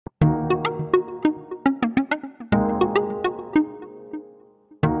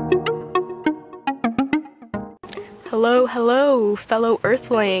Hello, hello, fellow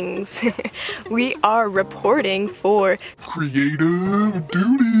Earthlings. We are reporting for Creative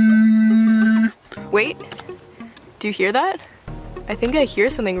Duty. Wait, do you hear that? I think I hear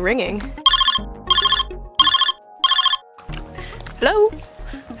something ringing. Hello?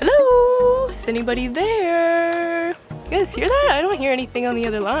 Hello? Is anybody there? You guys hear that? I don't hear anything on the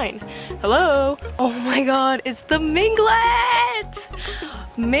other line. Hello? Oh my god, it's the Minglets!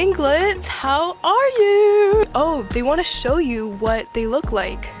 Minglets, how are you? Oh, they want to show you what they look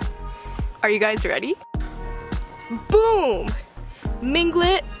like. Are you guys ready? Boom!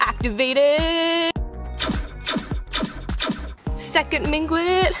 Minglet activated! Second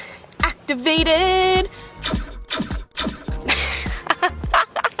Minglet activated!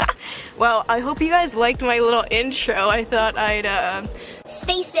 Well, I hope you guys liked my little intro. I thought I'd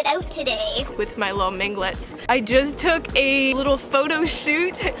space it out today with my little Minglets. I just took a little photo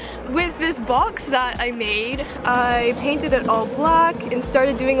shoot with this box that I made. I painted it all black and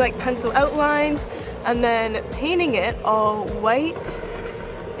started doing like pencil outlines and then painting it all white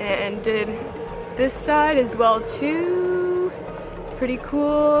and did this side as well too. Pretty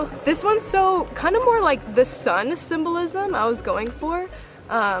cool. This one's so kind of more like the sun symbolism I was going for.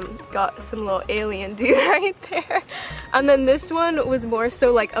 Got some little alien dude right there. And then this one was more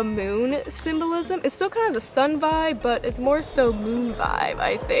so like a moon symbolism. It still kind of has a sun vibe, but it's more so moon vibe,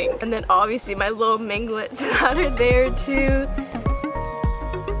 I think. And then obviously my little Minglets that are there too.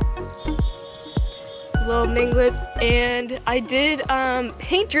 Little Minglets. And I did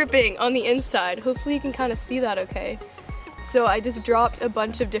paint dripping on the inside. Hopefully you can kind of see that okay. So I just dropped a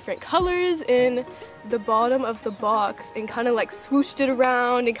bunch of different colors in the bottom of the box and kind of like swooshed it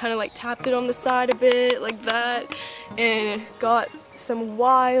around and kind of like tapped it on the side a bit like that and got some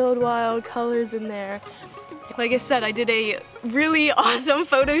wild colors in there. Like I said, I did a really awesome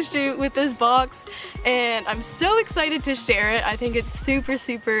photo shoot with this box and I'm so excited to share it. I think it's super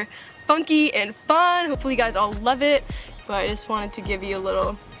funky and fun. Hopefully you guys all love it, but I just wanted to give you a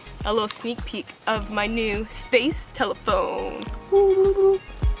little sneak peek of my new space telephone. Woo.